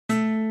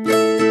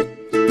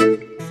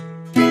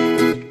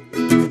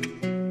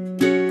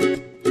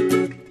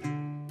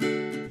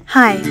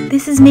Hi,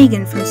 this is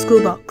Megan from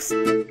Schoolbox.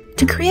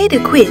 To create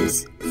a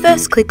quiz,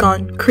 first click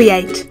on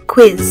Create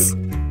Quiz.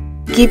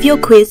 Give your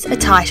quiz a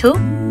title.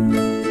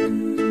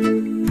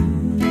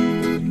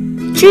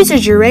 Choose a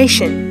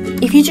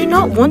duration. If you do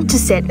not want to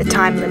set a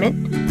time limit,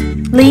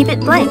 leave it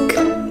blank.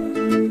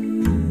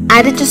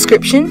 Add a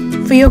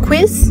description for your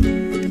quiz,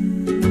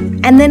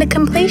 and then a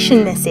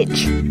completion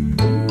message.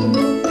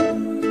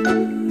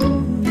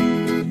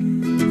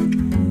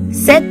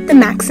 Set the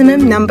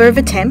maximum number of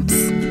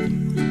attempts.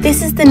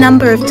 This is the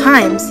number of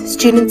times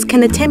students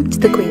can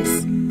attempt the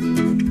quiz.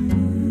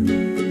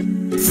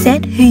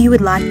 Set who you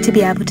would like to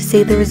be able to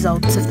see the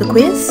results of the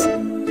quiz.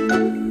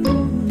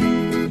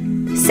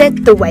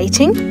 Set the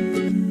weighting.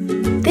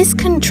 This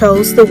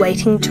controls the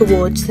weighting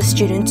towards the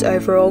student's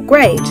overall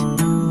grade.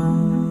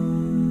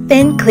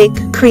 Then click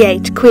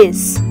Create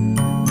Quiz.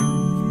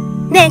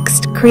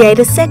 Next, create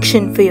a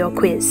section for your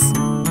quiz.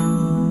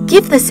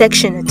 Give the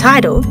section a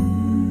title.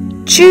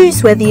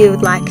 Choose whether you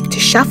would like to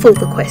shuffle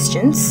the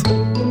questions.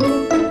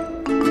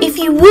 If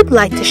you would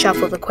like to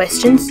shuffle the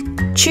questions,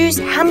 choose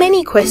how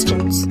many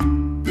questions.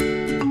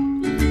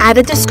 Add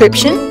a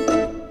description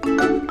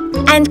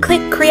and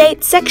click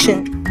Create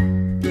Section.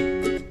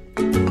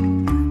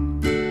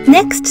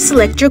 Next,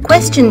 select your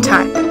question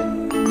type.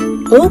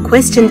 All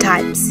question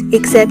types,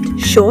 except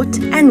short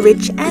and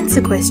rich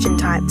answer question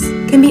types,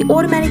 can be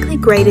automatically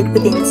graded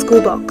within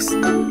Schoolbox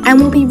and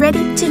will be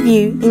ready to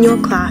view in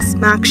your class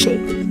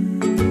marksheet.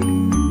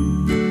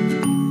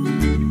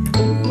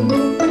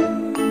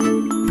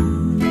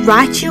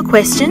 Write your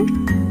question.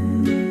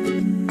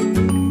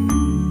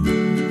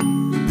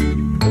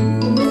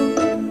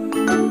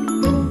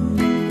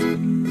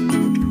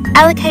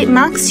 Allocate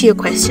marks to your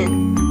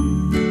question.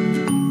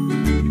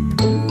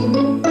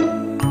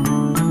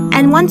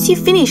 And once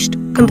you've finished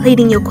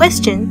completing your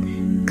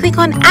question, click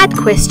on Add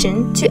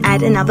Question to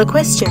add another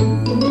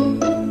question.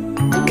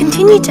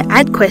 Continue to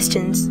add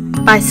questions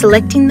by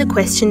selecting the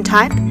question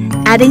type,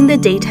 adding the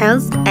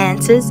details,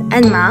 answers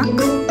and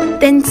marks,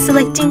 then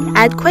selecting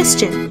Add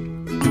Question.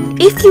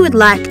 If you would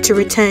like to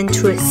return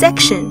to a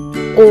section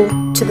or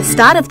to the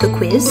start of the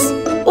quiz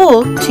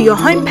or to your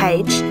home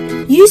page,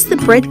 use the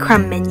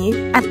breadcrumb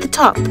menu at the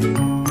top.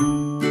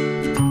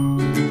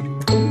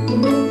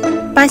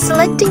 By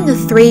selecting the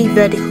 3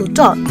 vertical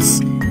dots,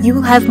 you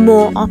will have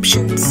more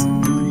options.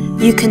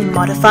 You can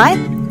modify,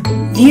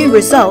 view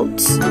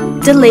results,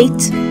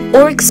 delete,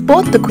 or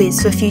export the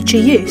quiz for future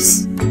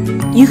use.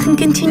 You can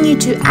continue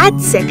to add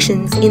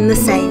sections in the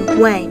same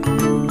way.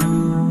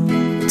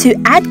 To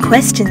add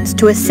questions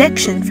to a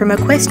section from a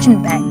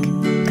question bank,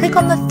 click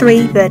on the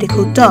 3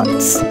 vertical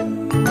dots.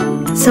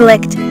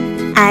 Select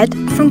Add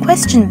from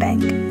Question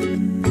Bank.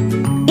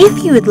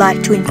 If you would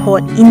like to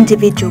import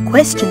individual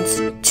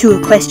questions to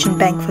a question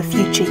bank for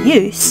future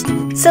use,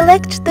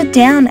 select the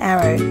down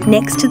arrow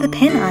next to the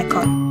pen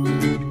icon.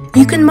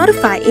 You can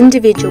modify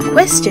individual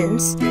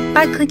questions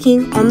by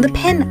clicking on the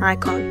pen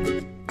icon.